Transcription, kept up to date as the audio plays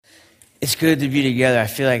It's good to be together. I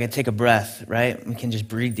feel like I take a breath, right? We can just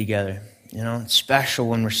breathe together. You know, it's special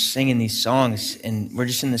when we're singing these songs and we're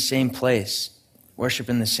just in the same place,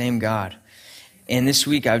 worshiping the same God. And this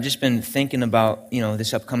week I've just been thinking about,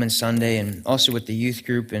 this upcoming Sunday and also with the youth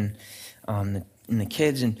group and the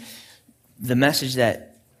kids and the message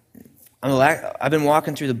that I've been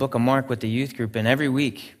walking through the book of Mark with the youth group, and every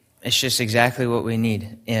week it's just exactly what we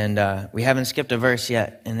need. And we haven't skipped a verse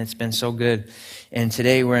yet, and it's been so good. And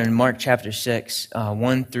today we're in Mark chapter 6,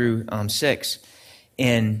 1 through 6.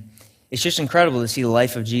 And it's just incredible to see the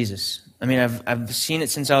life of Jesus. I mean, I've seen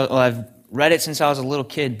it I've read it since I was a little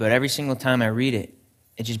kid, but every single time I read it,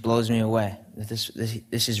 it just blows me away that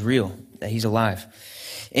this is real, that he's alive.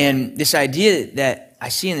 And this idea that I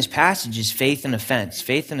see in this passage is faith and offense.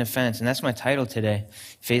 Faith and offense, and that's my title today,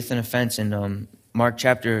 Faith and Offense in Mark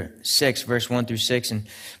chapter 6, verse 1 through 6. And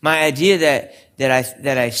my idea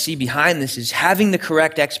that I see behind this is having the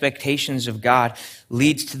correct expectations of God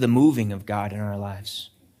leads to the moving of God in our lives.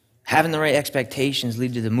 Having the right expectations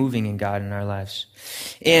lead to the moving in God in our lives.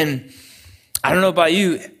 And I don't know about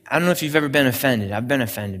you, I don't know if you've ever been offended. I've been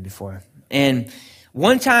offended before. And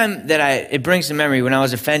one time that it brings to memory when I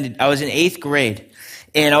was offended, I was in 8th grade,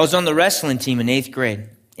 and I was on the wrestling team in 8th grade.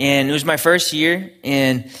 And it was my first year,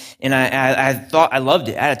 and I thought I loved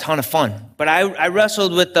it. I had a ton of fun. But I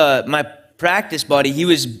wrestled with my practice buddy. He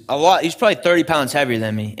was probably 30 pounds heavier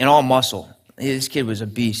than me and all muscle. This kid was a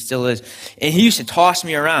beast, still is. And he used to toss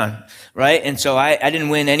me around, right? And so I didn't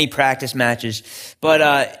win any practice matches. But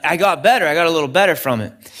I got better. I got a little better from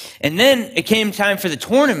it. And then it came time for the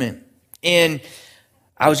tournament, and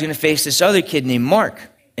I was going to face this other kid named Mark.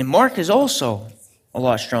 And Mark is also a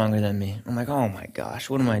lot stronger than me. I'm like, oh my gosh,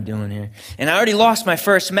 what am I doing here? And I already lost my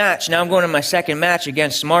first match. Now I'm going to my second match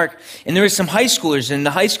against Mark. And there was some high schoolers, and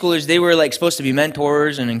the high schoolers, they were like supposed to be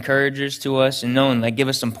mentors and encouragers to us and like give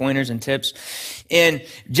us some pointers and tips. And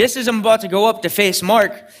just as I'm about to go up to face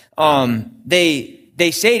Mark,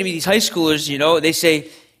 they say to me, these high schoolers, they say,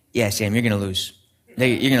 yeah, Sam, you're going to lose.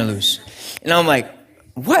 You're going to lose. And I'm like,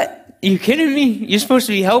 what? Are you kidding me? You're supposed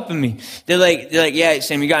to be helping me. They're like, yeah,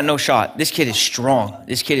 Sam, you got no shot. This kid is strong.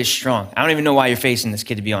 I don't even know why you're facing this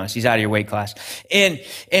kid, to be honest. He's out of your weight class. And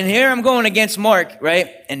here I'm going against Mark, right?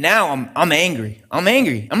 And now I'm angry. I'm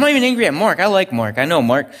not even angry at Mark. I like Mark. I know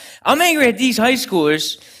Mark. I'm angry at these high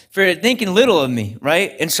schoolers for thinking little of me,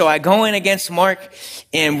 right? And so I go in against Mark,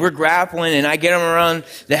 and we're grappling, and I get him around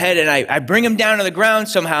the head, and I bring him down to the ground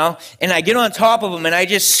somehow, and I get on top of him, and I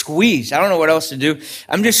just squeeze. I don't know what else to do.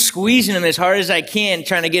 I'm just squeezing him as hard as I can,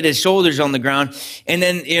 trying to get his shoulders on the ground. And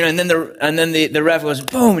then, the ref goes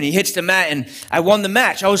boom, and he hits the mat, and I won the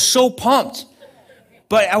match. I was so pumped,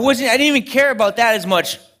 but I didn't even care about that as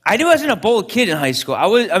much. I wasn't a bold kid in high school.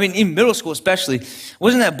 In middle school especially,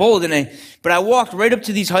 wasn't that bold. But I walked right up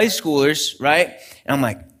to these high schoolers, right? And I'm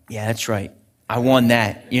like, yeah, that's right. I won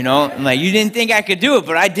that, I'm like, you didn't think I could do it,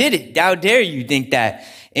 but I did it. How dare you think that?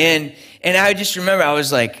 And I just remember I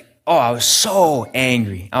was like, I was so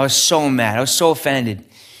angry. I was so mad. I was so offended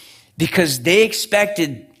because they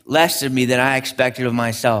expected less of me than I expected of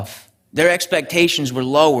myself. Their expectations were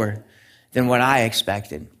lower than what I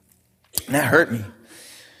expected. And that hurt me.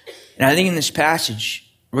 And I think in this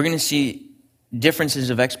passage, we're going to see differences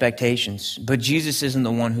of expectations, but Jesus isn't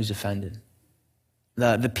the one who's offended.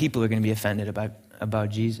 The people are going to be offended about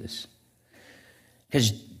Jesus.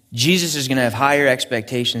 Because Jesus is going to have higher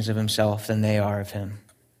expectations of himself than they are of him.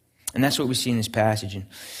 And that's what we see in this passage. And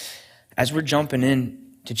as we're jumping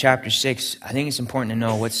in to chapter 6, I think it's important to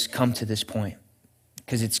know what's come to this point,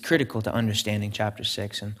 because it's critical to understanding chapter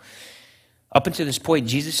 6. And up until this point,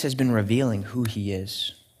 Jesus has been revealing who he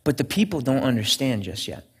is. But the people don't understand just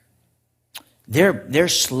yet. They're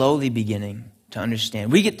slowly beginning to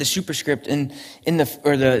understand. We get the superscript in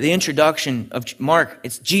the introduction of Mark.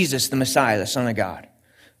 It's Jesus, the Messiah, the Son of God.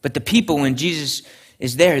 But the people, when Jesus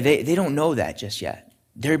is there, they don't know that just yet.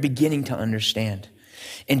 They're beginning to understand.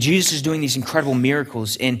 And Jesus is doing these incredible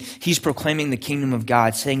miracles, and he's proclaiming the kingdom of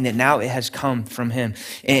God, saying that now it has come from him.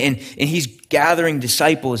 And he's gathering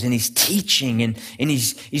disciples, and he's teaching, and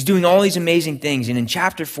he's doing all these amazing things. And in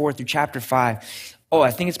chapter 4 through chapter 5,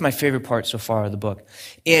 I think it's my favorite part so far of the book.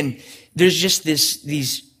 And there's just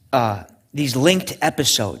these linked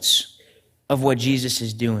episodes of what Jesus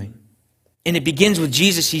is doing. And it begins with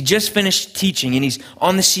Jesus. He just finished teaching, and he's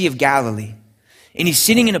on the Sea of Galilee. And he's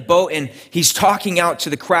sitting in a boat, and he's talking out to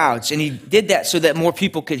the crowds. And he did that so that more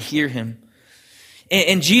people could hear him.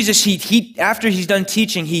 And Jesus, he after he's done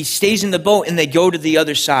teaching, he stays in the boat, and they go to the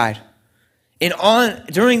other side. And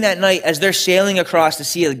during that night, as they're sailing across the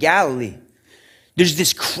Sea of Galilee, there's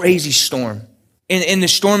this crazy storm. And the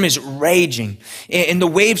storm is raging. And the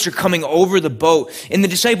waves are coming over the boat. And the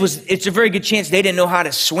disciples, it's a very good chance they didn't know how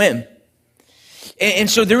to swim. And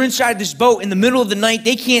so they're inside this boat in the middle of the night.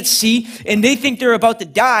 They can't see, and they think they're about to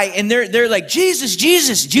die. And they're like, Jesus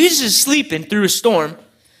is sleeping through a storm.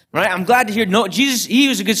 Right? I'm glad to hear, no, Jesus, he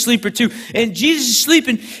was a good sleeper too. And Jesus is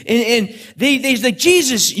sleeping, and they're like,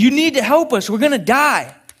 Jesus, you need to help us. We're going to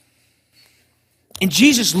die. And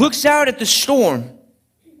Jesus looks out at the storm.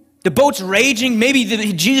 The boat's raging. Maybe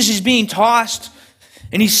Jesus is being tossed,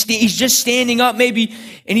 and he's just standing up maybe,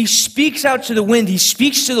 and he speaks out to the wind. He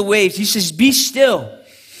speaks to the waves. He says, be still.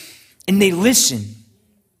 And they listen.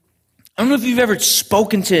 I don't know if you've ever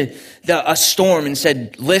spoken to a storm and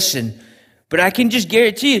said, listen. But I can just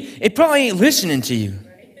guarantee you, it probably ain't listening to you.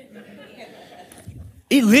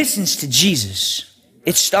 It listens to Jesus.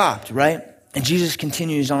 It stopped, right? And Jesus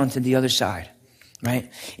continues on to the other side,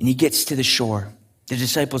 right? And he gets to the shore. The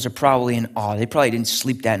disciples are probably in awe. They probably didn't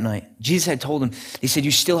sleep that night. Jesus had told them, he said,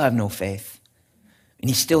 you still have no faith. And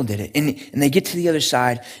he still did it. And they get to the other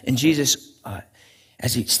side, and Jesus,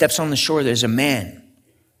 as he steps on the shore, there's a man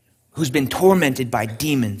who's been tormented by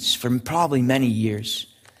demons for probably many years.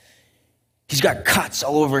 He's got cuts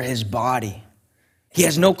all over his body. He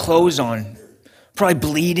has no clothes on, probably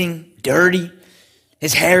bleeding, dirty.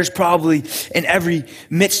 His hair's probably in every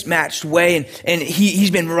mismatched way. And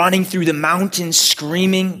he's been running through the mountains,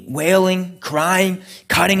 screaming, wailing, crying,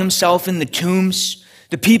 cutting himself in the tombs.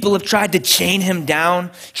 The people have tried to chain him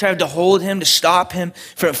down, tried to hold him, to stop him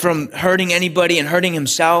from hurting anybody and hurting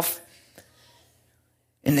himself.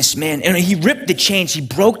 And this man, and he ripped the chains, he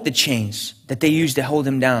broke the chains that they used to hold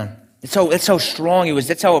him down. That's how strong he was.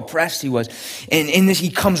 That's how oppressed he was. And in this, he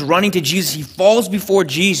comes running to Jesus. He falls before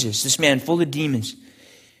Jesus, this man full of demons.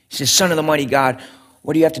 He says, Son of the mighty God,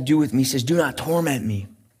 what do you have to do with me? He says, do not torment me.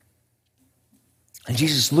 And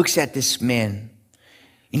Jesus looks at this man,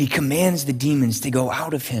 and he commands the demons to go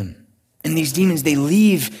out of him. And these demons, they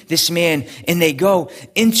leave this man, and they go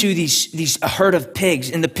into a herd of pigs.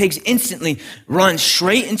 And the pigs instantly run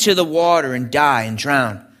straight into the water and die and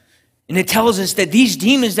drown. And it tells us that these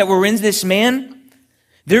demons that were in this man,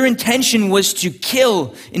 their intention was to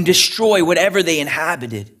kill and destroy whatever they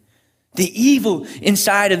inhabited. The evil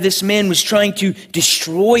inside of this man was trying to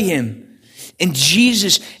destroy him. And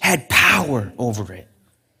Jesus had power over it.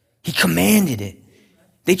 He commanded it.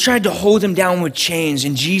 They tried to hold him down with chains,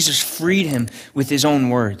 and Jesus freed him with his own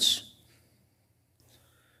words.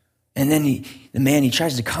 And then the man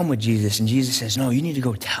tries to come with Jesus, and Jesus says, no, you need to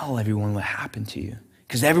go tell everyone what happened to you.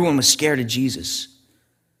 Because everyone was scared of Jesus.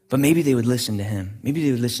 But maybe they would listen to him. Maybe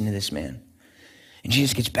they would listen to this man. And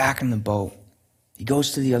Jesus gets back in the boat. He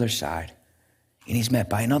goes to the other side. And he's met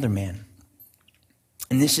by another man.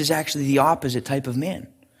 And this is actually the opposite type of man.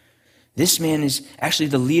 This man is actually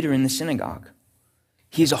the leader in the synagogue.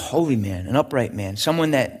 He's a holy man, an upright man,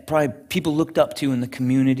 someone that probably people looked up to in the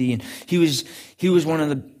community. And he was one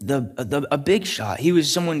of a big shot. He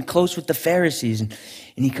was someone close with the Pharisees. And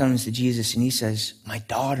he comes to Jesus and he says, my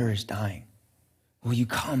daughter is dying. Will you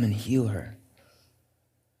come and heal her?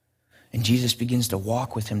 And Jesus begins to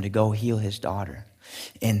walk with him to go heal his daughter.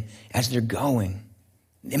 And as they're going,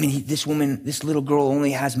 this little girl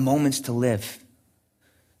only has moments to live.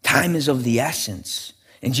 Time is of the essence.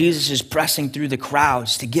 And Jesus is pressing through the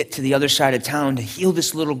crowds to get to the other side of town to heal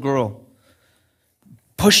this little girl.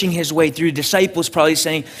 Pushing his way through. Disciples probably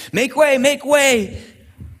saying, make way, make way.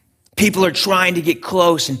 People are trying to get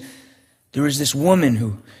close. And there was this woman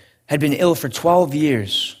who had been ill for 12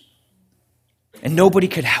 years. And nobody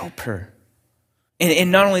could help her.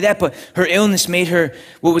 And not only that, but her illness made her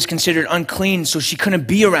what was considered unclean, so she couldn't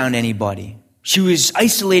be around anybody. She was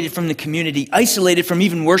isolated from the community, isolated from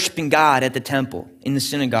even worshiping God at the temple, in the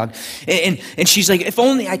synagogue. And she's like, if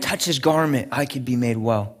only I touch his garment, I could be made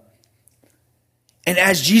well. And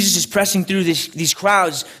as Jesus is pressing through these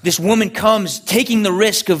crowds, this woman comes, taking the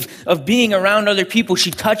risk of being around other people.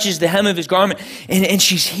 She touches the hem of his garment, and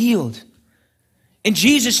she's healed. And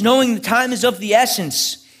Jesus, knowing the time is of the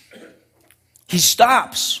essence, he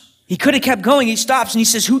stops. He could have kept going. He stops, and he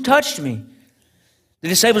says, who touched me? The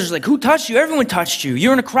disciples are like, who touched you? Everyone touched you.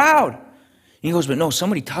 You're in a crowd. And he goes, but no,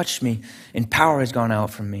 somebody touched me, and power has gone out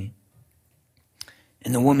from me.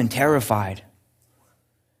 And the woman, terrified,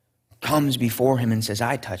 comes before him and says,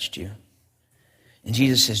 I touched you. And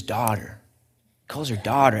Jesus says, daughter. He calls her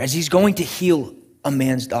daughter. As he's going to heal a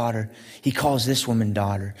man's daughter, he calls this woman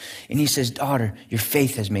daughter. And he says, daughter, your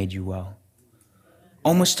faith has made you well.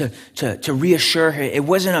 Almost to reassure her, it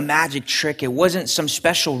wasn't a magic trick. It wasn't some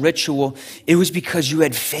special ritual. It was because you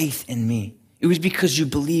had faith in me. It was because you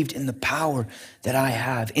believed in the power that I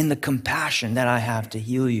have, in the compassion that I have to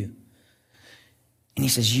heal you. And he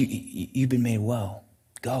says, you've been made well.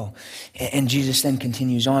 Go. And Jesus then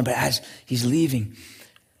continues on. But as he's leaving,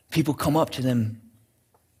 people come up to them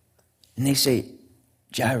and they say,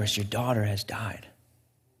 Jairus, your daughter has died.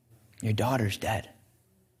 Your daughter's dead.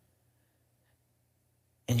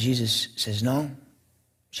 And Jesus says, no,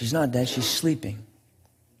 she's not dead. She's sleeping.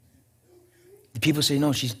 The people say,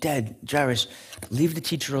 no, she's dead. Jairus, leave the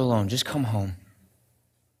teacher alone. Just come home.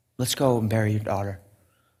 Let's go and bury your daughter.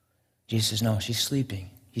 Jesus says, no, she's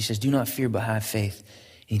sleeping. He says, do not fear, but have faith.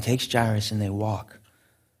 And he takes Jairus and they walk.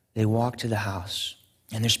 They walk to the house.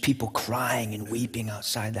 And there's people crying and weeping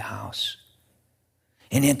outside the house.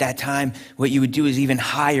 And at that time, what you would do is even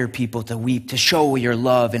hire people to weep, to show your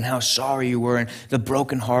love and how sorry you were and the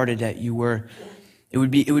brokenhearted that you were. It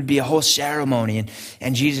would be a whole ceremony.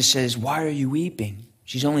 And Jesus says, why are you weeping?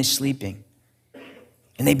 She's only sleeping.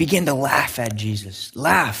 And they begin to laugh at Jesus.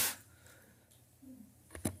 Laugh.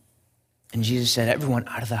 And Jesus said, everyone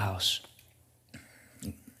out of the house.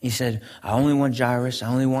 He said, I only want Jairus. I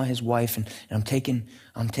only want his wife. And I'm taking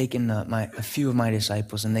a few of my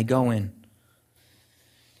disciples. And they go in.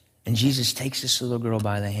 And Jesus takes this little girl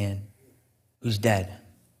by the hand who's dead.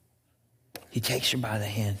 He takes her by the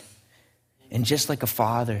hand. And just like a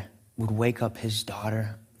father would wake up his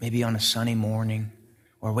daughter, maybe on a sunny morning,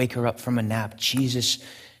 or wake her up from a nap, Jesus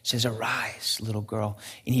says, arise, little girl.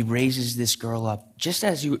 And he raises this girl up. Just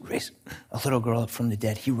as you would raise a little girl up from the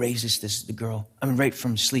dead, he raises right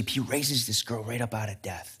from sleep. He raises this girl right up out of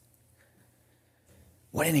death.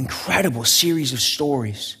 What an incredible series of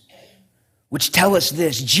stories, which tell us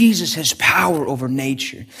this: Jesus has power over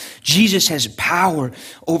nature. Jesus has power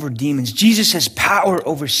over demons. Jesus has power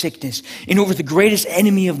over sickness. And over the greatest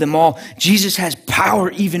enemy of them all, Jesus has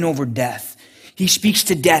power even over death. He speaks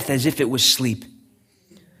to death as if it was sleep.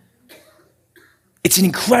 It's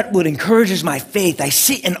incredible. It encourages my faith. I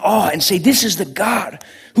sit in awe and say, this is the God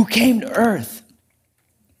who came to earth.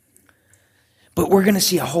 But we're going to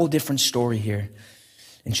see a whole different story here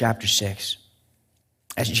in chapter 6.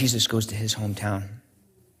 As Jesus goes to his hometown.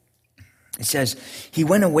 It says, he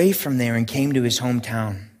went away from there and came to his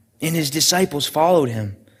hometown, and his disciples followed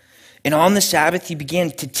him. And on the Sabbath, he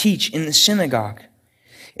began to teach in the synagogue.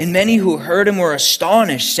 And many who heard him were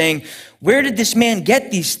astonished, saying, where did this man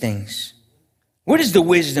get these things? What is the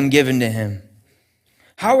wisdom given to him?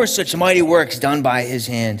 How are such mighty works done by his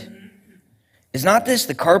hand? Is not this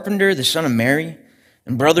the carpenter, the son of Mary,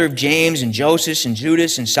 and brother of James and Joseph and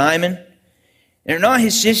Judas and Simon? And are not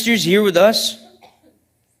his sisters here with us?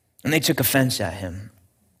 And they took offense at him.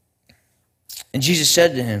 And Jesus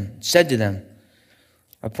said to them,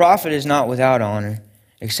 a prophet is not without honor,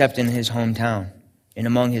 except in his hometown, and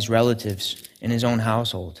among his relatives, in his own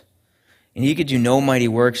household. And he could do no mighty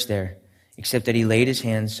works there, except that he laid his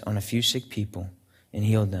hands on a few sick people and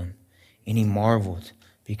healed them. And he marveled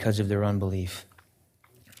because of their unbelief.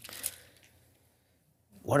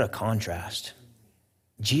 What a contrast.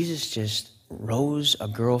 Jesus just rose a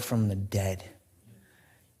girl from the dead.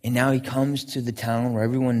 And now he comes to the town where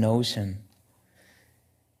everyone knows him.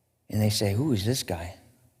 And they say, who is this guy?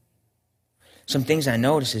 Some things I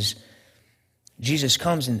notice is Jesus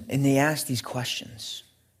comes and they ask these questions.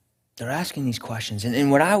 They're asking these questions.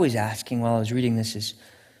 And what I was asking while I was reading this is,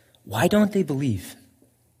 why don't they believe?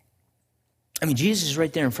 I mean, Jesus is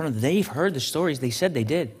right there in front of them. They've heard the stories. They said they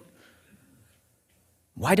did.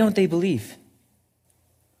 Why don't they believe?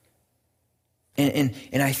 And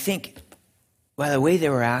I think by the way they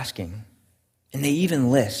were asking, and they even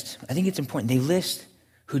list, I think it's important, they list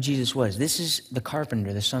who Jesus was. This is the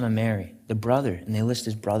carpenter, the son of Mary, the brother, and they list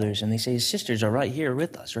his brothers, and they say his sisters are right here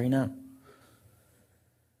with us right now.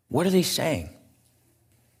 What are they saying?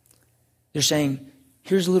 They're saying,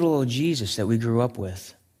 here's little old Jesus that we grew up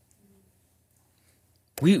with.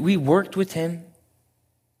 We worked with him.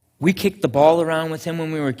 We kicked the ball around with him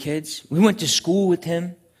when we were kids. We went to school with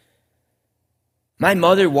him. My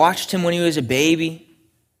mother watched him when he was a baby.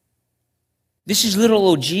 This is little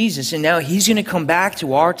old Jesus, and now he's going to come back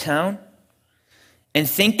to our town and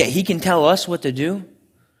think that he can tell us what to do.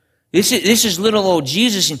 This is little old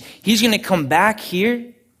Jesus, and he's going to come back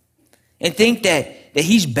here and think that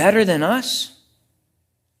he's better than us.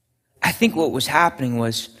 I think what was happening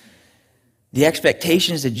was the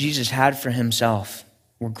expectations that Jesus had for himself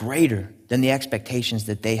were greater than the expectations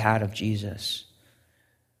that they had of Jesus.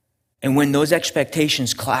 And when those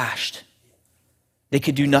expectations clashed, they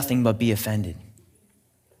could do nothing but be offended.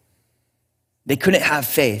 They couldn't have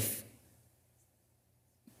faith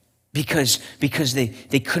because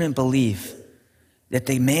they couldn't believe that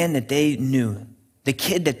the man that they knew, the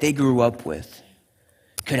kid that they grew up with,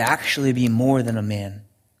 could actually be more than a man,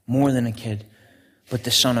 more than a kid, but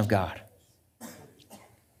the Son of God.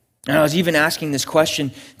 And I was even asking this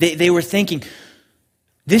question. They were thinking,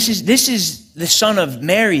 this is the son of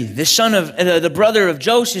Mary, the son of the brother of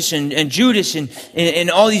Joseph and Judas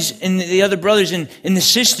and all these and the other brothers and the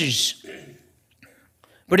sisters.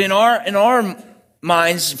 But in our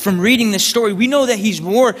minds, from reading this story, we know that he's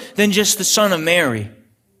more than just the son of Mary.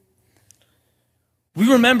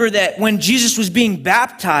 We remember that when Jesus was being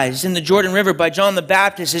baptized in the Jordan River by John the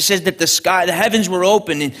Baptist, it says that the heavens were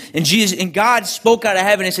open and God spoke out of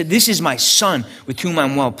heaven and said, "This is my son with whom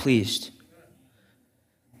I'm well pleased."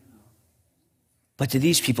 But to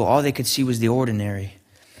these people, all they could see was the ordinary.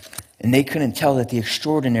 And they couldn't tell that the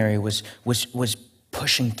extraordinary was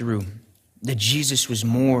pushing through. That Jesus was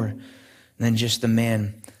more than just the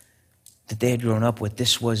man that they had grown up with.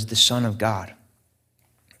 This was the Son of God.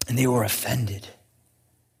 And they were offended.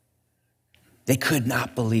 They could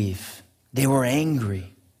not believe. They were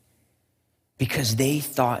angry because they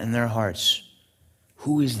thought in their hearts,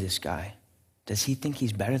 who is this guy? Does he think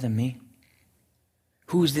he's better than me?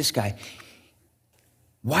 Who is this guy?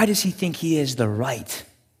 Why does he think he has the right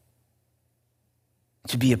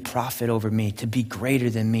to be a prophet over me, to be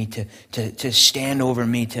greater than me, to stand over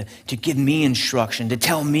me, to give me instruction, to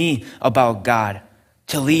tell me about God,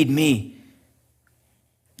 to lead me?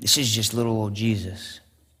 This is just little old Jesus.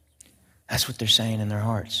 That's what they're saying in their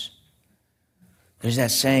hearts. There's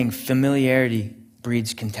that saying, familiarity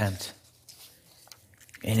breeds contempt.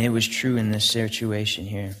 And it was true in this situation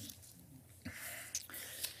here.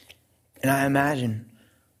 And I imagine,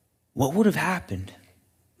 what would have happened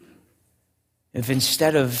if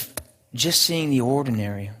instead of just seeing the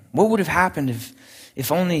ordinary, what would have happened if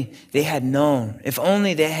only they had known, if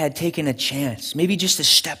only they had taken a chance, maybe just a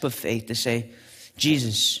step of faith to say,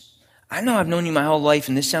 Jesus, I know I've known you my whole life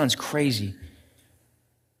and this sounds crazy,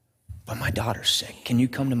 but my daughter's sick. Can you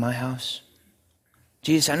come to my house?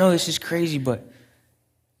 Jesus, I know this is crazy, but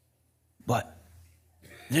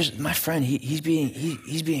there's my friend, he's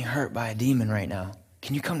being hurt by a demon right now.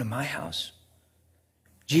 Can you come to my house?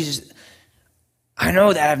 Jesus, I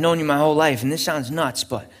know that I've known you my whole life and this sounds nuts,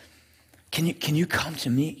 but can you come to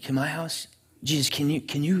me, to my house? Jesus, can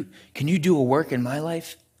you do a work in my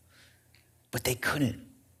life? But they couldn't.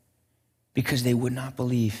 Because they would not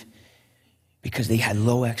believe, because they had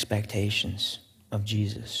low expectations of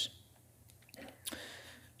Jesus.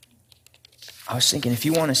 I was thinking, if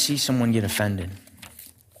you want to see someone get offended,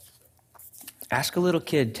 ask a little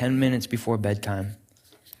kid 10 minutes before bedtime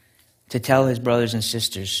to tell his brothers and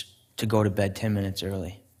sisters to go to bed 10 minutes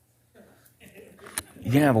early.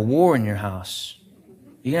 You're going to have a war in your house.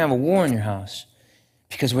 You're going to have a war in your house.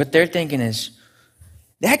 Because what they're thinking is,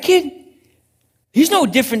 that kid, he's no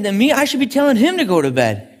different than me. I should be telling him to go to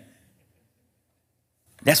bed.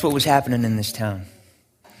 That's what was happening in this town.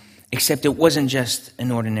 Except it wasn't just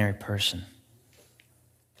an ordinary person.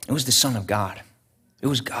 It was the Son of God. It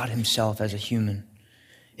was God himself as a human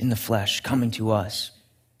in the flesh coming to us.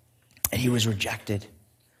 And he was rejected.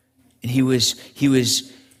 And he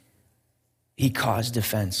caused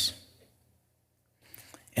offense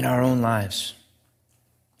in our own lives.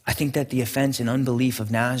 I think that the offense and unbelief of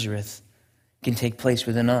Nazareth can take place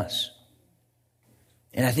within us.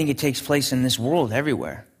 And I think it takes place in this world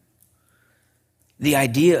everywhere. The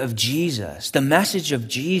idea of Jesus, the message of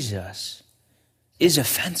Jesus is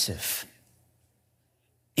offensive.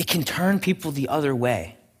 It can turn people the other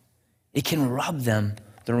way. It can rub them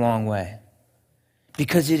the wrong way.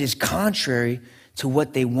 Because it is contrary to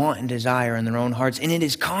what they want and desire in their own hearts. And it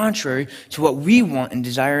is contrary to what we want and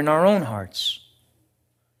desire in our own hearts.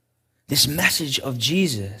 This message of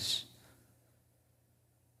Jesus,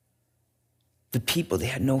 the people, they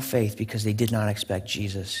had no faith because they did not expect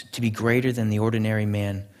Jesus to be greater than the ordinary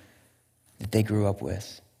man that they grew up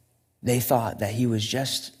with. They thought that he was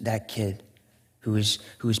just that kid who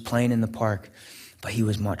was playing in the park, but he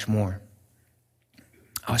was much more.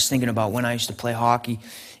 I was thinking about when I used to play hockey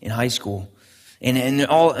in high school, and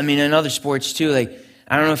in other sports too. Like,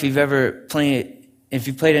 I don't know if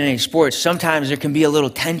you've played any sports. Sometimes there can be a little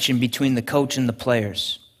tension between the coach and the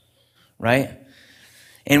players, right?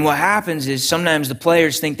 And what happens is sometimes the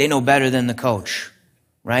players think they know better than the coach,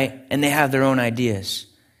 right? And they have their own ideas.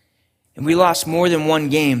 And we lost more than one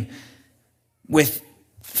game with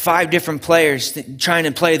 5 different players trying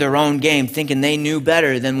to play their own game, thinking they knew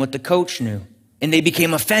better than what the coach knew. And they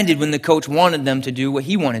became offended when the coach wanted them to do what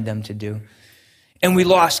he wanted them to do. And we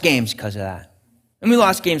lost games because of that. And we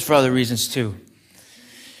lost games for other reasons too.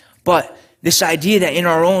 But this idea that in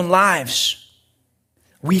our own lives,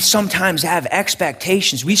 we sometimes have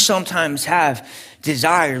expectations. We sometimes have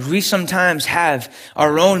desires. We sometimes have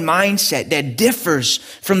our own mindset that differs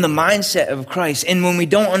from the mindset of Christ. And when we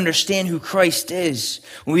don't understand who Christ is,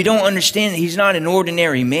 when we don't understand that he's not an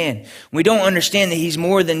ordinary man, when we don't understand that he's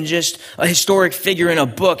more than just a historic figure in a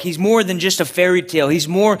book, he's more than just a fairy tale, he's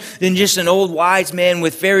more than just an old wise man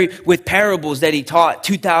with parables that he taught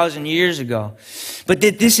 2,000 years ago. But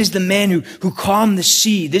that this is the man who calmed the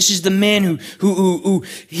sea. This is the man who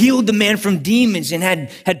healed the man from demons and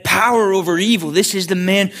had power over evil. This is the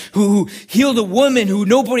man who healed a woman who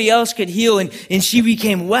nobody else could heal, and she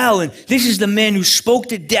became well. And this is the man who spoke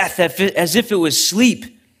to death as if it was sleep.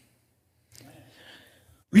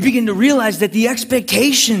 We begin to realize that the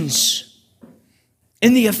expectations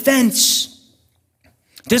and the offense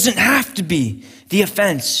doesn't have to be the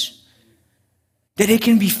offense. That it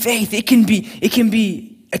can be faith. It can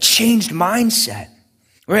be a changed mindset.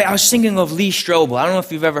 Right? I was thinking of Lee Strobel. I don't know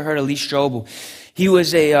if you've ever heard of Lee Strobel. He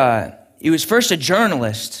was first a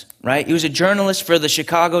journalist, right? He was a journalist for the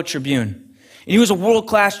Chicago Tribune. And he was a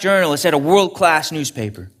world-class journalist at a world-class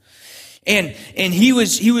newspaper. And he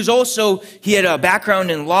had a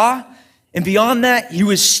background in law. And beyond that, he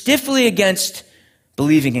was stiffly against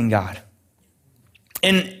believing in God.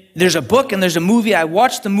 And there's a book and there's a movie. I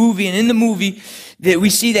watched the movie, and in the movie that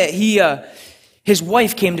we see that his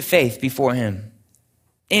wife came to faith before him.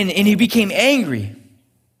 And he became angry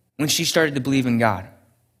when she started to believe in God.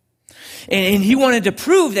 And he wanted to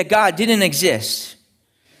prove that God didn't exist.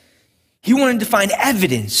 He wanted to find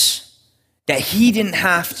evidence that he didn't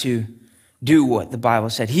have to do what the Bible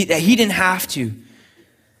said. That he didn't have to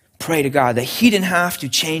pray to God. That he didn't have to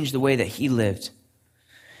change the way that he lived.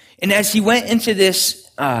 And as he went into this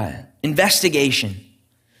investigation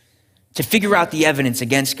to figure out the evidence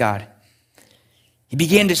against God, he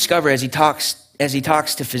began to discover as he talks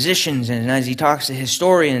to physicians and as he talks to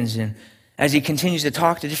historians and as he continues to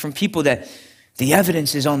talk to different people that the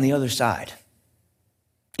evidence is on the other side.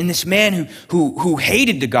 And this man who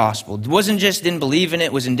hated the gospel, didn't believe in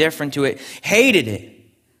it, was indifferent to it, hated it,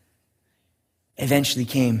 eventually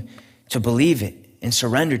came to believe it and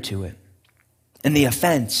surrender to it. And the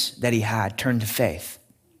offense that he had turned to faith.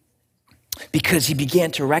 Because he began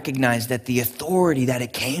to recognize that the authority that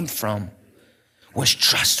it came from was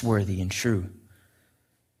trustworthy and true.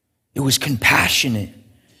 It was compassionate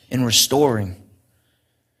and restoring.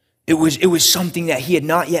 It was something that he had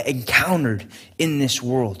not yet encountered in this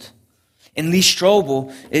world. And Lee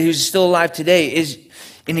Strobel, who's still alive today, is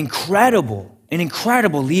an incredible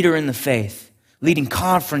leader in the faith, leading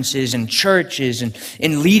conferences and churches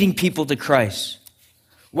and leading people to Christ.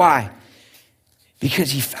 Why?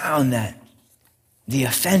 Because he found that the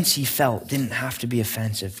offense he felt didn't have to be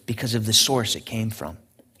offensive because of the source it came from.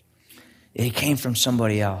 It came from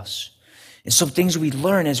somebody else. And some things we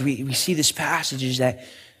learn as we see this passage is that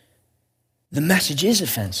the message is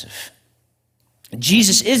offensive.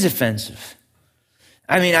 Jesus is offensive.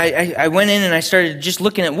 I mean, I went in and I started just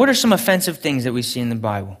looking at what are some offensive things that we see in the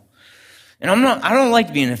Bible. And I don't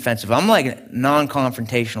like being offensive. I'm like a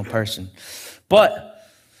non-confrontational person. But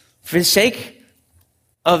for the sake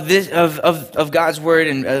of this, of God's word,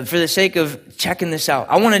 and for the sake of checking this out,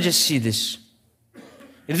 I want to just see this.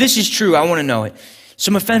 If this is true, I want to know it.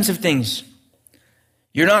 Some offensive things.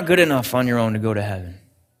 You're not good enough on your own to go to heaven.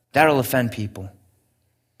 That'll offend people.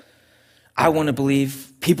 I want to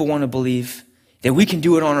believe, people want to believe that we can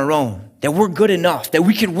do it on our own, that we're good enough, that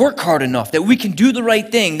we can work hard enough, that we can do the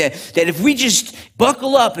right thing, that if we just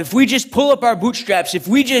buckle up, if we just pull up our bootstraps, if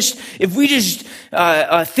we just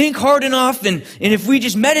think hard enough, and if we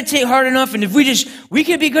just meditate hard enough, and we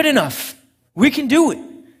can be good enough. We can do it.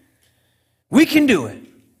 We can do it.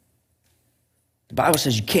 The Bible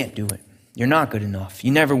says you can't do it. You're not good enough.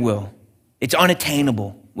 You never will. It's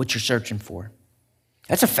unattainable what you're searching for.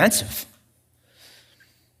 That's offensive.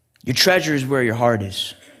 Your treasure is where your heart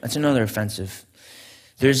is. That's another offensive.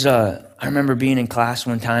 I remember being in class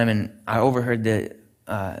one time and I overheard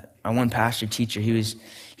our one pastor teacher,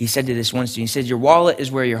 he said to this one student, he said, your wallet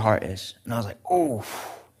is where your heart is. And I was like, oh,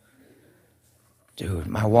 dude,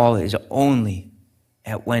 my wallet is only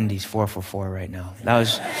at Wendy's 444 right now.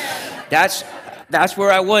 That's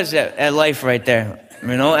where I was at life right there.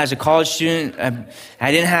 You know, as a college student,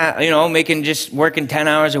 I didn't have, working 10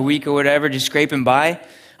 hours a week or whatever, just scraping by.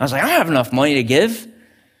 I was like, I don't have enough money to give.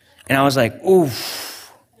 And I was like,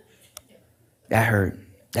 oof, that hurt.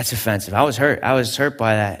 That's offensive. I was hurt. I was hurt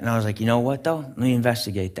by that. And I was like, you know what, though? Let me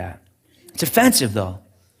investigate that. It's offensive, though.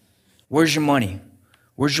 Where's your money?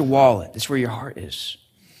 Where's your wallet? That's where your heart is.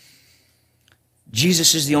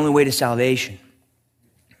 Jesus is the only way to salvation.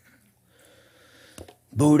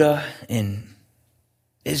 Buddha and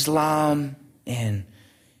Islam and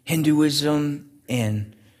Hinduism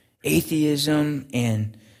and atheism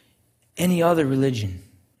and any other religion,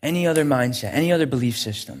 any other mindset, any other belief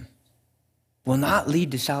system will not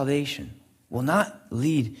lead to salvation, will not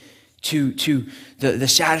lead to the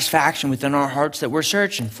satisfaction within our hearts that we're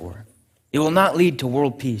searching for. It will not lead to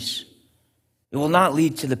world peace. It will not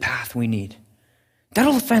lead to the path we need.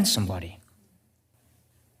 That'll offend somebody.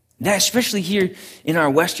 That, especially here in our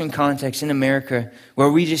Western context in America, where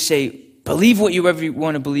we just say, believe what you ever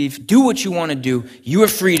want to believe, do what you want to do, you are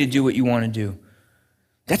free to do what you want to do.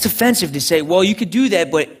 That's offensive to say, well, you could do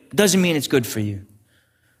that, but it doesn't mean it's good for you.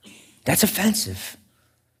 That's offensive.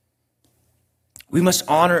 We must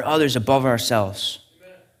honor others above ourselves.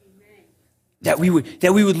 That we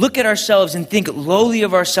would look at ourselves and think lowly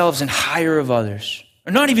of ourselves and higher of others.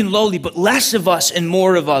 Or not even lowly, but less of us and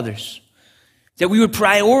more of others. That we would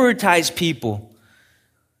prioritize people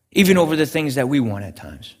even over the things that we want at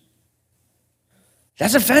times.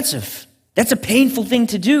 That's offensive. That's a painful thing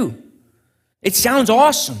to do. It sounds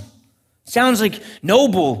awesome. It sounds like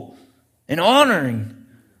noble and honoring,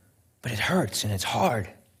 but it hurts and it's hard.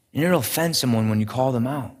 And it'll offend someone when you call them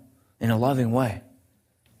out in a loving way.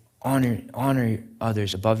 Honor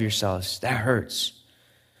others above yourselves. That hurts.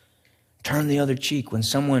 Turn the other cheek when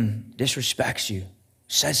someone disrespects you,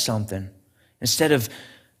 says something. Instead of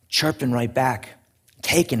chirping right back,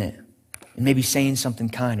 taking it, and maybe saying something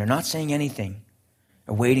kind, or not saying anything,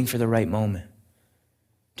 or waiting for the right moment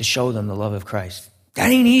to show them the love of Christ.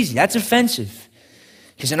 That ain't easy. That's offensive.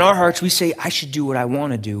 Because in our hearts, we say, I should do what I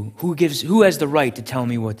want to do. Who has the right to tell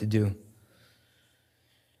me what to do?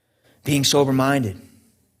 Being sober-minded,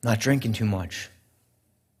 not drinking too much,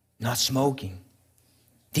 not smoking.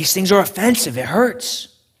 These things are offensive. It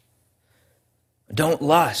hurts. Don't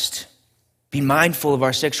lust. Be mindful of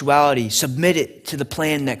our sexuality. Submit it to the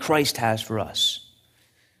plan that Christ has for us.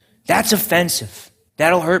 That's offensive.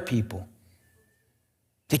 That'll hurt people.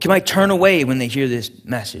 They might turn away when they hear this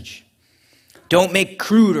message. Don't make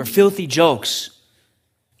crude or filthy jokes.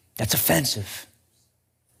 That's offensive.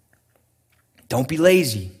 Don't be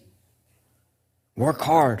lazy. Work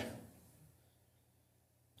hard.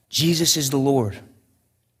 Jesus is the Lord.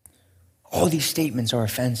 All these statements are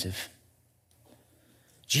offensive.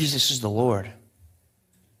 Jesus is the Lord.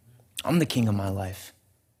 I'm the king of my life.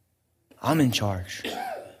 I'm in charge.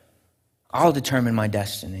 I'll determine my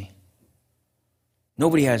destiny.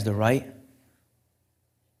 Nobody has the right.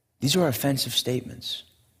 These are offensive statements.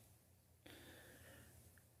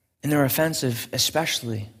 And they're offensive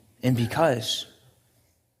especially and because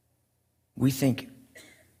we think,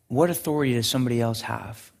 what authority does somebody else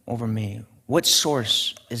have over me? What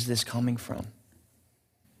source is this coming from?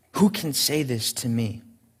 Who can say this to me?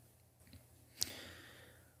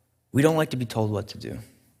 We don't like to be told what to do.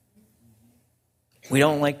 We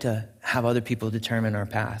don't like to have other people determine our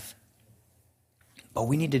path. But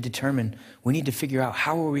we need to figure out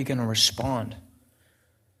how are we going to respond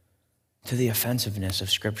to the offensiveness of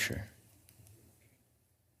Scripture?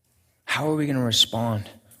 How are we going to respond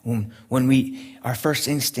when our first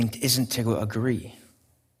instinct isn't to agree?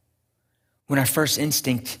 When our first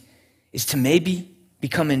instinct is to maybe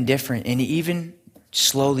become indifferent and even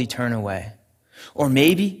slowly turn away. Or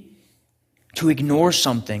maybe to ignore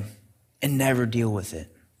something and never deal with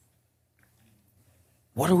it.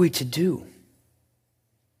 What are we to do?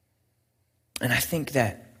 And I think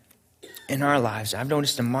that in our lives, I've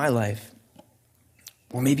noticed in my life,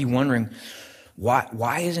 we're maybe wondering,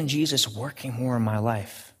 why isn't Jesus working more in my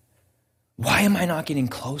life? Why am I not getting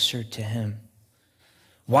closer to him?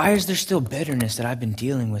 Why is there still bitterness that I've been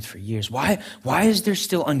dealing with for years? Why is there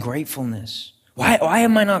still ungratefulness? Why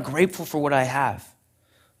am I not grateful for what I have?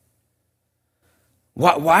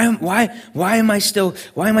 Why am I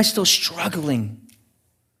still struggling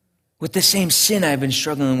with the same sin I've been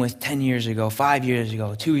struggling with 10 years ago, 5 years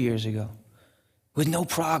ago, 2 years ago, with no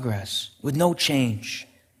progress, with no change?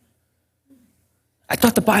 I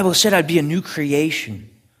thought the Bible said I'd be a new creation.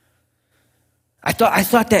 I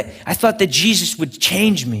thought that Jesus would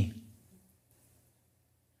change me.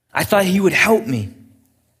 I thought he would help me.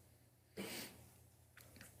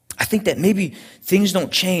 I think that maybe things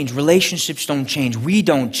don't change, relationships don't change, we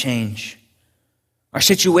don't change, our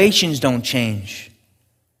situations don't change.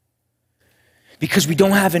 Because we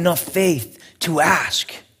don't have enough faith to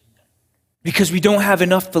ask. Because we don't have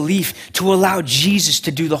enough belief to allow Jesus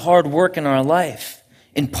to do the hard work in our life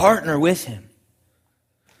and partner with him.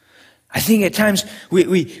 I think at times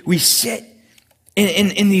we sit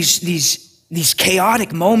in these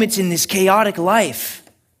chaotic moments in this chaotic life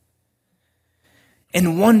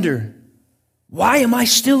and wonder, why am I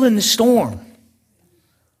still in the storm?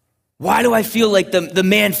 Why do I feel like the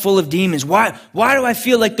man full of demons? Why do I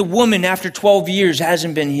feel like the woman after 12 years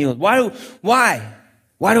hasn't been healed? Why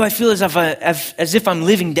do I feel as if I'm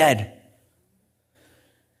living dead?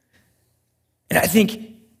 And I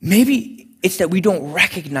think maybe it's that we don't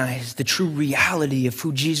recognize the true reality of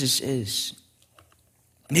who Jesus is.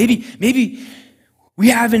 Maybe we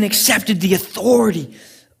haven't accepted the authority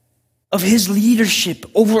of his leadership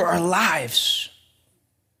over our lives.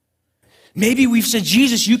 Maybe we've said,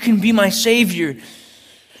 Jesus, you can be my Savior,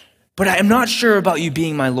 but I'm not sure about you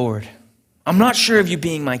being my Lord. I'm not sure of you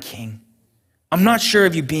being my King. I'm not sure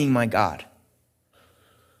of you being my God.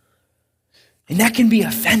 And that can be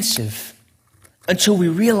offensive until we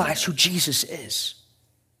realize who Jesus is.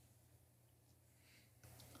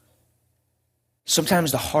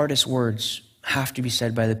 Sometimes the hardest words have to be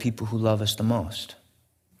said by the people who love us the most.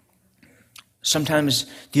 Sometimes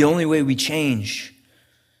the only way we change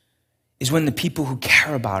is when the people who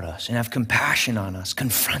care about us and have compassion on us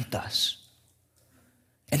confront us.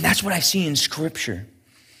 And that's what I see in Scripture,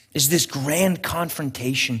 is this grand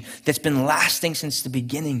confrontation that's been lasting since the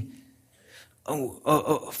beginning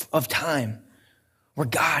of time, where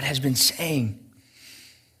God has been saying,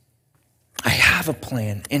 I have a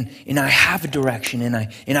plan, and I have a direction, and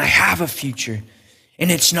I have a future,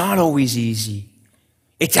 and it's not always easy.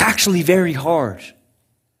 It's actually very hard.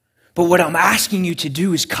 But what I'm asking you to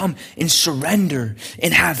do is come and surrender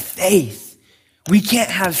and have faith. We can't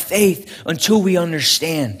have faith until we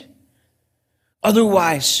understand.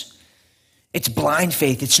 Otherwise, it's blind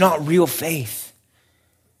faith. It's not real faith.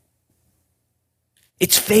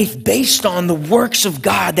 It's faith based on the works of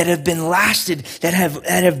God that have been lasted, that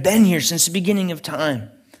have been here since the beginning of time,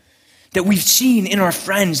 that we've seen in our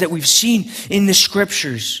friends, that we've seen in the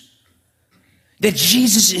Scriptures. That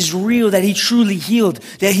Jesus is real, that he truly healed,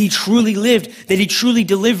 that he truly lived, that he truly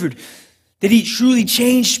delivered, that he truly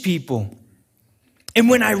changed people. And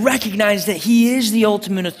when I recognize that he is the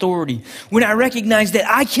ultimate authority, when I recognize that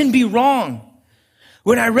I can be wrong,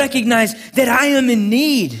 when I recognize that I am in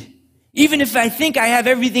need, even if I think I have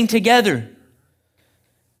everything together,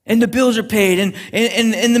 and the bills are paid, and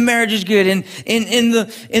the marriage is good, and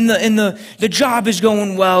the job is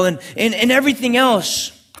going well, and everything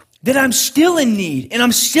else, that I'm still in need, and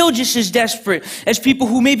I'm still just as desperate as people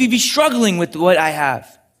who maybe be struggling with what I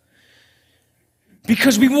have.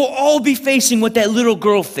 Because we will all be facing what that little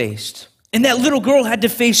girl faced. And that little girl had to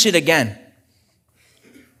face it again.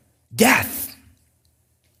 Death.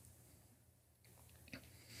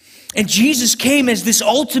 And Jesus came as this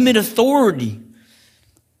ultimate authority.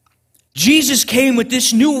 Jesus came with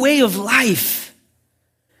this new way of life.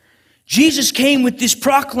 Jesus came with this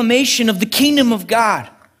proclamation of the kingdom of God.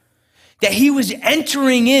 That he was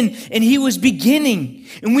entering in and he was beginning.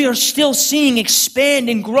 And we are still seeing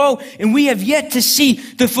expand and grow. And we have yet to see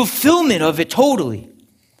the fulfillment of it totally.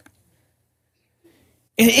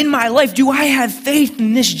 And in my life, do I have faith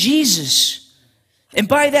in this Jesus? And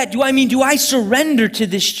by that, do I surrender to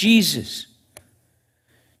this Jesus?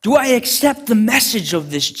 Do I accept the message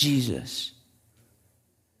of this Jesus?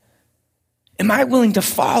 Am I willing to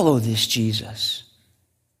follow this Jesus?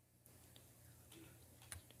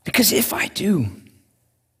 Because if I do,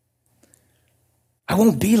 I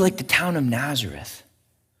won't be like the town of Nazareth.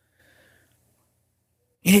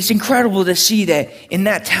 And it's incredible to see that in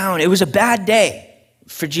that town, it was a bad day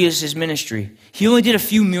for Jesus' ministry. He only did a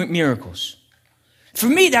few miracles. For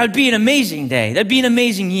me, that would be an amazing day. That'd be an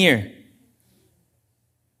amazing year.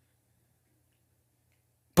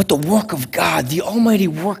 But the work of God, the almighty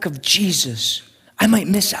work of Jesus, I might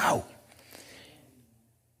miss out.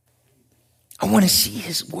 I want to see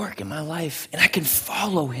his work in my life, and I can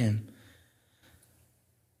follow him.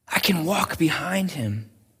 I can walk behind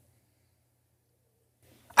him.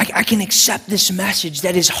 I can accept this message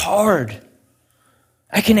that is hard.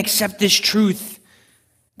 I can accept this truth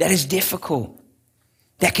that is difficult,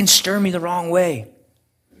 that can stir me the wrong way.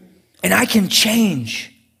 And I can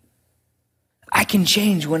change. I can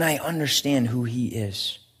change when I understand who he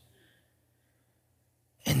is.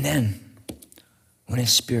 And then, when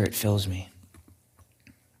his Spirit fills me.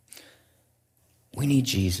 We need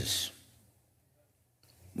Jesus.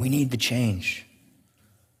 We need the change.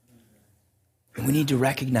 And we need to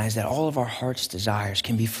recognize that all of our heart's desires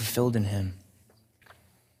can be fulfilled in him.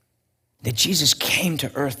 That Jesus came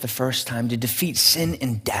to earth the first time to defeat sin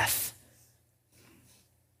and death.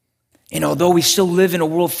 And although we still live in a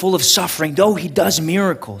world full of suffering, though he does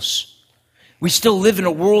miracles, we still live in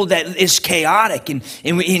a world that is chaotic and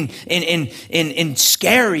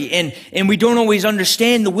scary, and we don't always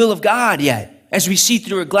understand the will of God yet, as we see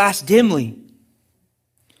through a glass dimly.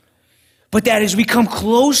 But that as we come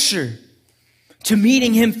closer to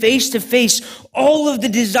meeting him face to face, all of the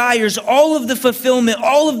desires, all of the fulfillment,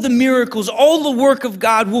 all of the miracles, all the work of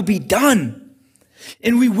God will be done.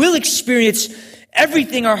 And we will experience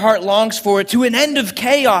everything our heart longs for, to an end of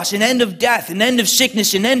chaos, an end of death, an end of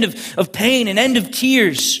sickness, an end of pain, an end of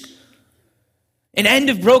tears, an end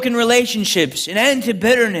of broken relationships, an end to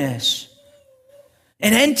bitterness,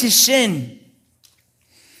 an end to sin.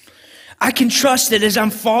 I can trust that as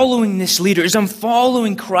I'm following this leader, as I'm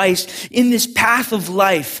following Christ in this path of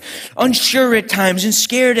life, unsure at times and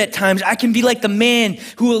scared at times, I can be like the man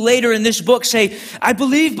who will later in this book say, I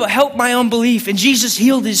believe, but help my unbelief. And Jesus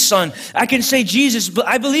healed his son. I can say, Jesus, but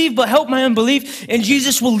I believe, but help my unbelief. And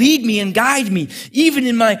Jesus will lead me and guide me, even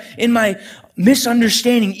in my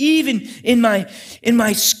misunderstanding, even in my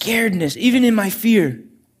scaredness, even in my fear.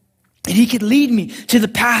 And he could lead me to the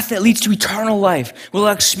path that leads to eternal life. We'll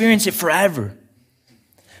experience it forever.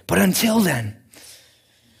 But until then,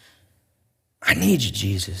 I need you,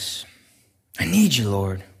 Jesus. I need you,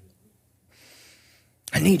 Lord.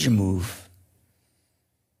 I need your move.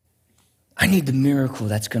 I need the miracle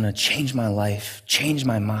that's going to change my life, change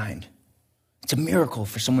my mind. It's a miracle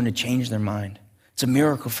for someone to change their mind. It's a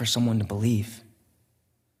miracle for someone to believe.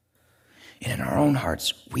 And in our own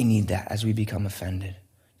hearts, we need that as we become offended,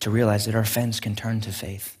 to realize that our offense can turn to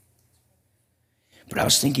faith. But I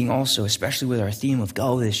was thinking also, especially with our theme of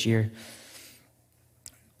Go this year,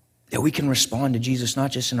 that we can respond to Jesus not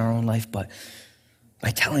just in our own life, but by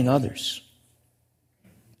telling others.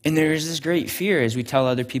 And there is this great fear as we tell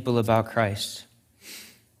other people about Christ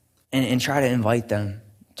and try to invite them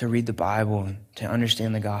to read the Bible and to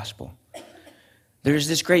understand the gospel. There's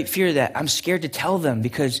this great fear that I'm scared to tell them,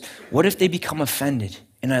 because what if they become offended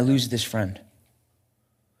and I lose this friend?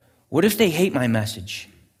 What if they hate my message?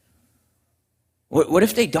 What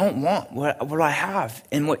if they don't want what I have?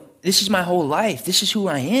 And this is my whole life. This is who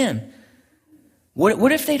I am.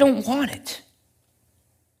 What if they don't want it?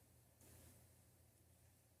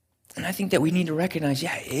 And I think that we need to recognize,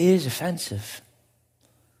 yeah, it is offensive.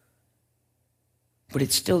 But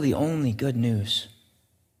it's still the only good news.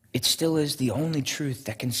 It still is the only truth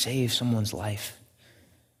that can save someone's life.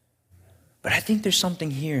 But I think there's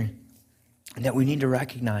something here that we need to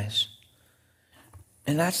recognize.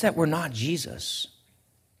 And that's that we're not Jesus.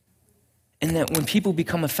 And that when people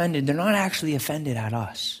become offended, they're not actually offended at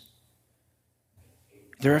us.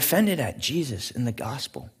 They're offended at Jesus and the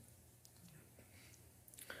gospel.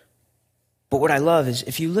 But what I love is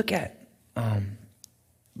if you look at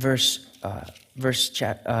verse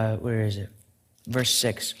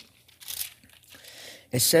 6,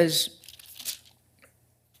 it says,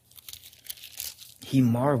 he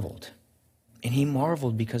marveled. And he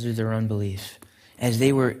marveled because of their unbelief, as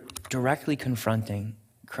they were directly confronting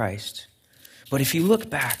Christ. But if you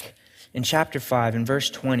look back in chapter 5, in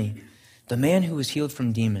verse 20, the man who was healed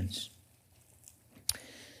from demons,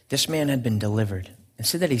 this man had been delivered. It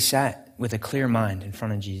said that he sat with a clear mind in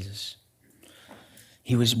front of Jesus.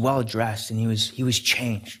 He was well dressed and he was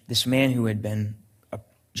changed. This man who had been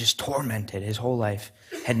just tormented his whole life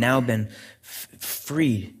had now been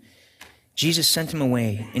freed. Jesus sent him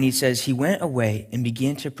away, and he says he went away and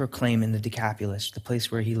began to proclaim in the Decapolis, the place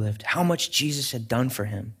where he lived, how much Jesus had done for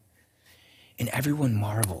him. And everyone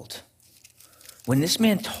marveled. When this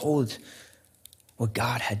man told what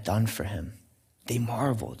God had done for him, they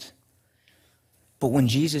marveled. But when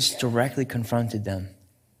Jesus directly confronted them,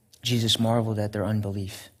 Jesus marveled at their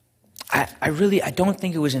unbelief. I don't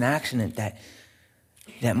think it was an accident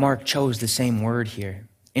that Mark chose the same word here.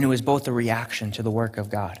 And it was both a reaction to the work of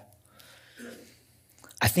God.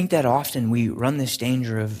 I think that often we run this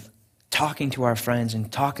danger of talking to our friends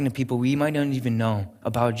and talking to people we might not even know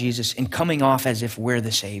about Jesus and coming off as if we're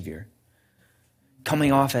the Savior.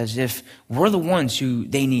 Coming off as if we're the ones who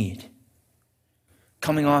they need.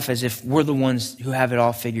 Coming off as if we're the ones who have it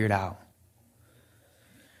all figured out.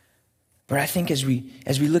 But I think as we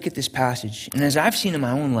look at this passage, and as I've seen in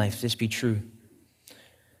my own life this be true,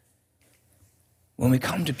 when we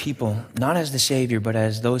come to people, not as the Savior, but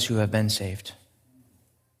as those who have been saved,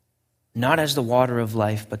 not as the water of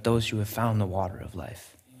life, but those who have found the water of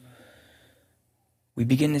life, we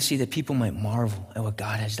begin to see that people might marvel at what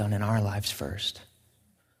God has done in our lives first.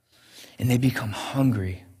 And they become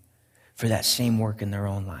hungry for that same work in their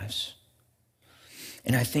own lives.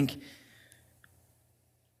 And I think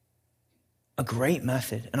a great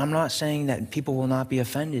method, and I'm not saying that people will not be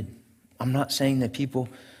offended. I'm not saying that people,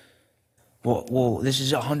 well, this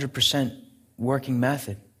is a 100% working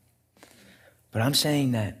method. But I'm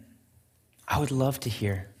saying that I would love to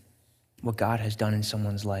hear what God has done in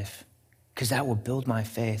someone's life, because that will build my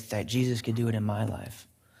faith that Jesus could do it in my life.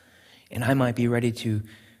 And I might be ready to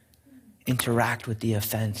interact with the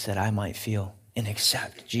offense that I might feel and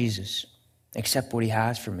accept Jesus, accept what he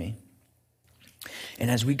has for me. And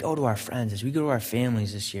as we go to our friends, as we go to our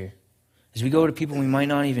families this year, as we go to people we might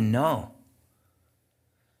not even know,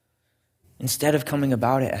 instead of coming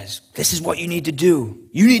about it as, this is what you need to do.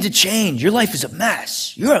 You need to change. Your life is a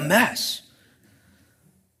mess. You're a mess.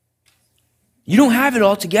 You don't have it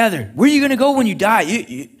all together. Where are you going to go when you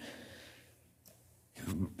die?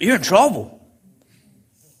 You're in trouble.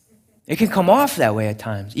 It can come off that way at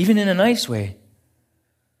times, even in a nice way.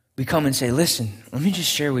 We come and say, listen, let me just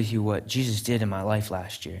share with you what Jesus did in my life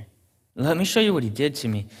last year. Let me show you what he did to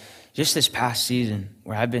me just this past season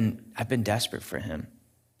where I've been desperate for him.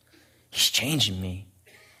 He's changing me.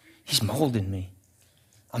 He's molding me.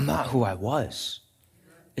 I'm not who I was.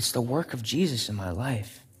 It's the work of Jesus in my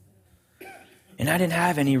life. And I didn't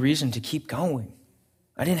have any reason to keep going.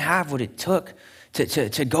 I didn't have what it took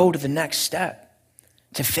to go to the next step,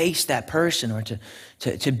 to face that person, or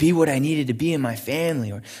to be what I needed to be in my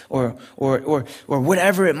family, or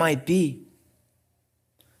whatever it might be.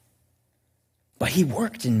 But he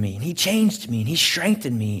worked in me, and he changed me, and he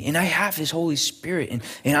strengthened me, and I have his Holy Spirit,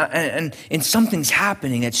 and something's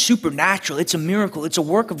happening that's supernatural. It's a miracle. It's a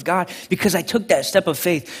work of God because I took that step of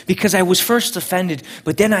faith, because I was first offended,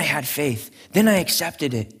 but then I had faith. Then I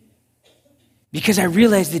accepted it because I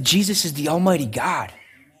realized that Jesus is the Almighty God,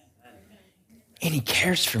 and he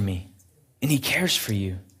cares for me, and he cares for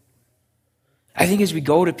you. I think as we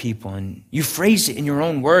go to people and you phrase it in your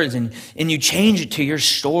own words and you change it to your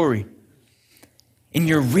story, and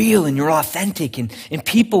you're real and you're authentic, and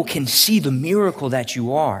people can see the miracle that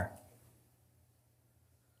you are,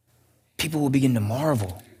 people will begin to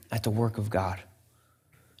marvel at the work of God.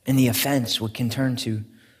 And the offense can turn to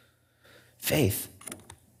faith.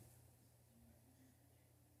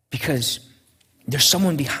 Because there's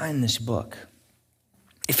someone behind this book.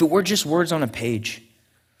 If it were just words on a page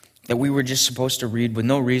that we were just supposed to read with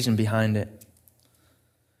no reason behind it,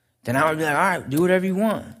 then I would be like, all right, do whatever you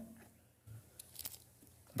want.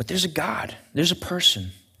 But there's a God, there's a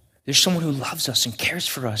person, there's someone who loves us and cares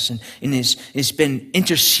for us and has been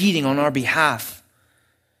interceding on our behalf.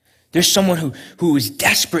 There's someone who is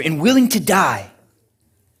desperate and willing to die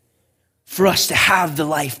for us to have the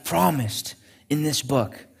life promised in this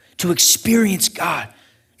book, to experience God,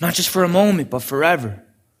 not just for a moment, but forever.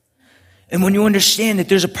 And when you understand that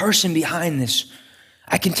there's a person behind this,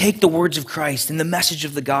 I can take the words of Christ and the message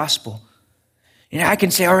of the gospel, and I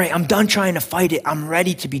can say, all right, I'm done trying to fight it. I'm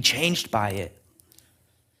ready to be changed by it.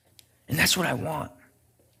 And that's what I want.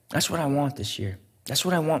 That's what I want this year. That's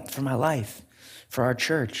what I want for my life, for our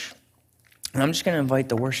church. And I'm just going to invite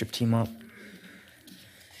the worship team up.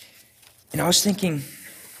 And I was thinking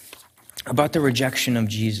about the rejection of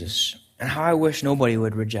Jesus and how I wish nobody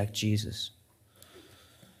would reject Jesus.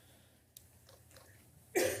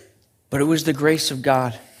 But it was the grace of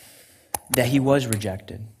God that he was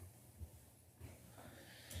rejected.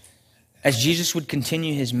 As Jesus would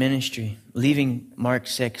continue his ministry, leaving Mark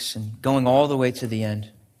 6 and going all the way to the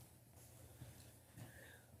end,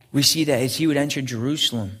 we see that as he would enter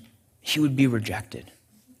Jerusalem, he would be rejected.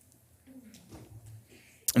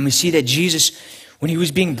 And we see that Jesus, when he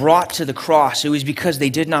was being brought to the cross, it was because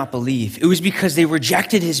they did not believe. It was because they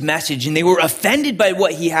rejected his message and they were offended by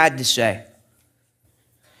what he had to say.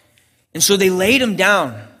 And so they laid him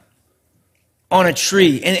down on a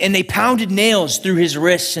tree, and they pounded nails through his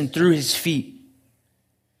wrists and through his feet.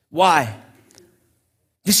 Why?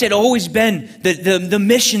 This had always been the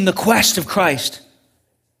mission, the quest of Christ.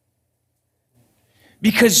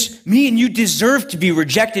 Because me and you deserve to be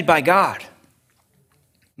rejected by God.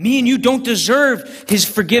 Me and you don't deserve his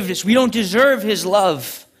forgiveness. We don't deserve his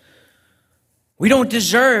love. We don't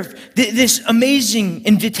deserve this amazing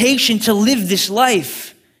invitation to live this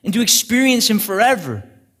life and to experience him forever.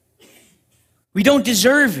 We don't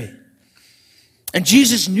deserve it. And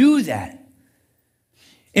Jesus knew that.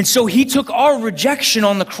 And so he took our rejection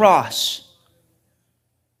on the cross.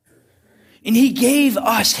 And he gave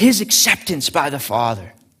us his acceptance by the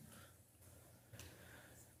Father.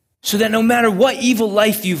 So that no matter what evil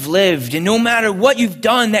life you've lived, and no matter what you've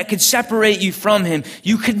done that could separate you from him,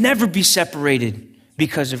 you could never be separated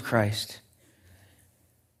because of Christ.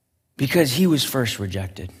 Because he was first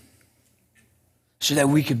rejected. So that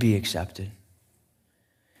we could be accepted.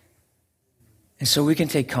 And so we can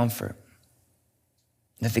take comfort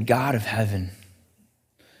that the God of heaven,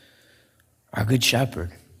 our good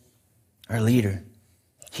shepherd, our leader,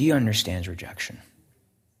 he understands rejection.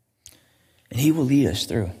 And he will lead us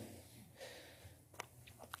through.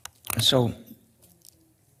 And so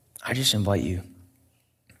I just invite you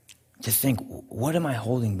to think, what am I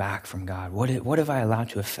holding back from God? What have I allowed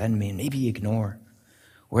to offend me and maybe ignore?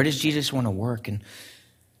 Where does Jesus want to work? And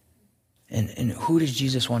who does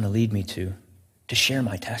Jesus want to lead me to share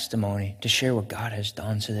my testimony, to share what God has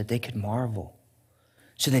done so that they could marvel,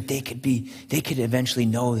 so that they could eventually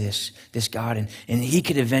know this God, and he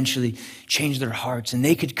could eventually change their hearts, and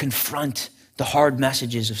they could confront the hard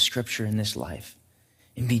messages of Scripture in this life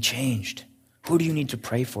and be changed. Who do you need to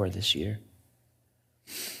pray for this year?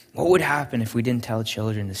 What would happen if we didn't tell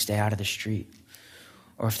children to stay out of the street?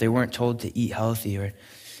 Or if they weren't told to eat healthy? Or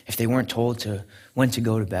if they weren't told when to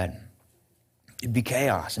go to bed? It'd be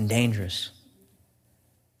chaos and dangerous.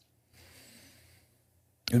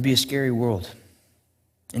 It would be a scary world.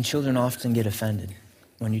 And children often get offended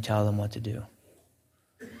when you tell them what to do.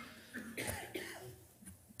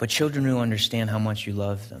 But children who understand how much you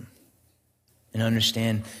love them and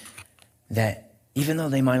understand that even though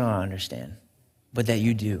they might not understand, but that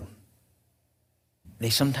you do, they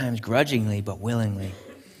sometimes grudgingly but willingly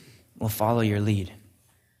will follow your lead.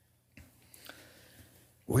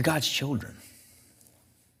 We're God's children,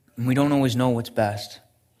 and we don't always know what's best,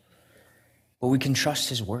 but we can trust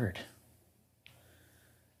his word,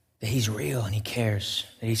 that he's real and he cares,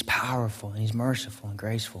 that he's powerful and he's merciful and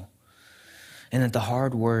graceful, and that the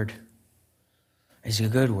hard word is a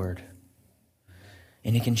good word,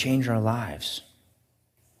 and it can change our lives.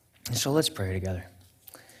 And so let's pray together.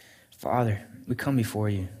 Father, we come before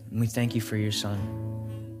you, and we thank you for your Son.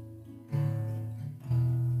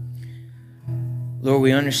 Lord,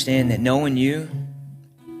 we understand that knowing you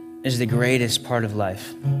is the greatest part of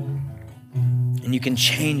life. And you can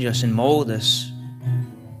change us and mold us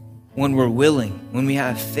when we're willing, when we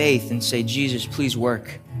have faith and say, Jesus, please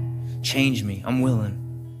work. Change me. I'm willing.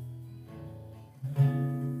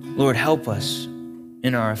 Lord, help us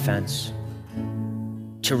in our offense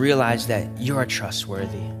to realize that you are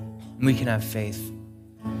trustworthy and we can have faith.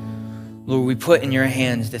 Lord, we put in your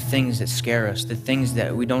hands the things that scare us, the things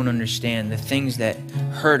that we don't understand, the things that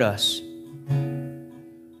hurt us.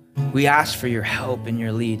 We ask for your help and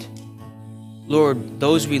your lead. Lord,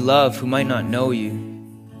 those we love who might not know you,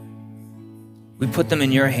 we put them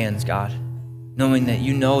in your hands, God, knowing that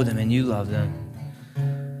you know them and you love them.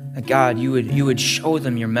 That God, you would show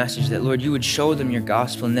them your message, that Lord, you would show them your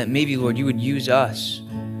gospel, and that maybe, Lord, you would use us,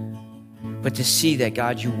 but to see that,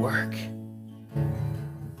 God, you work.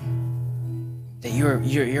 That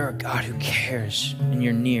you're a God who cares and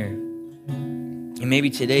you're near. And maybe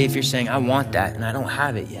today, if you're saying, I want that and I don't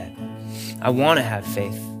have it yet, I want to have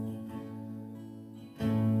faith.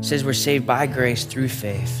 It says we're saved by grace through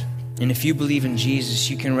faith. And if you believe in Jesus,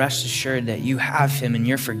 you can rest assured that you have him and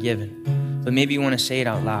you're forgiven. But maybe you want to say it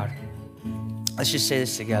out loud. Let's just say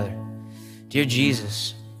this together. Dear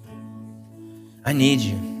Jesus, I need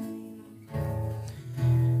you.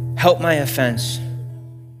 Help my offense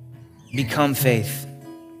become faith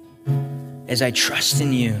as I trust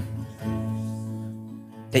in you,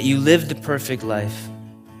 that you lived the perfect life,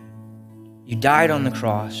 you died on the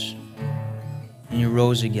cross, and you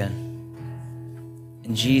rose again.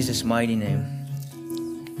 In Jesus' mighty name,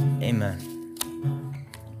 amen.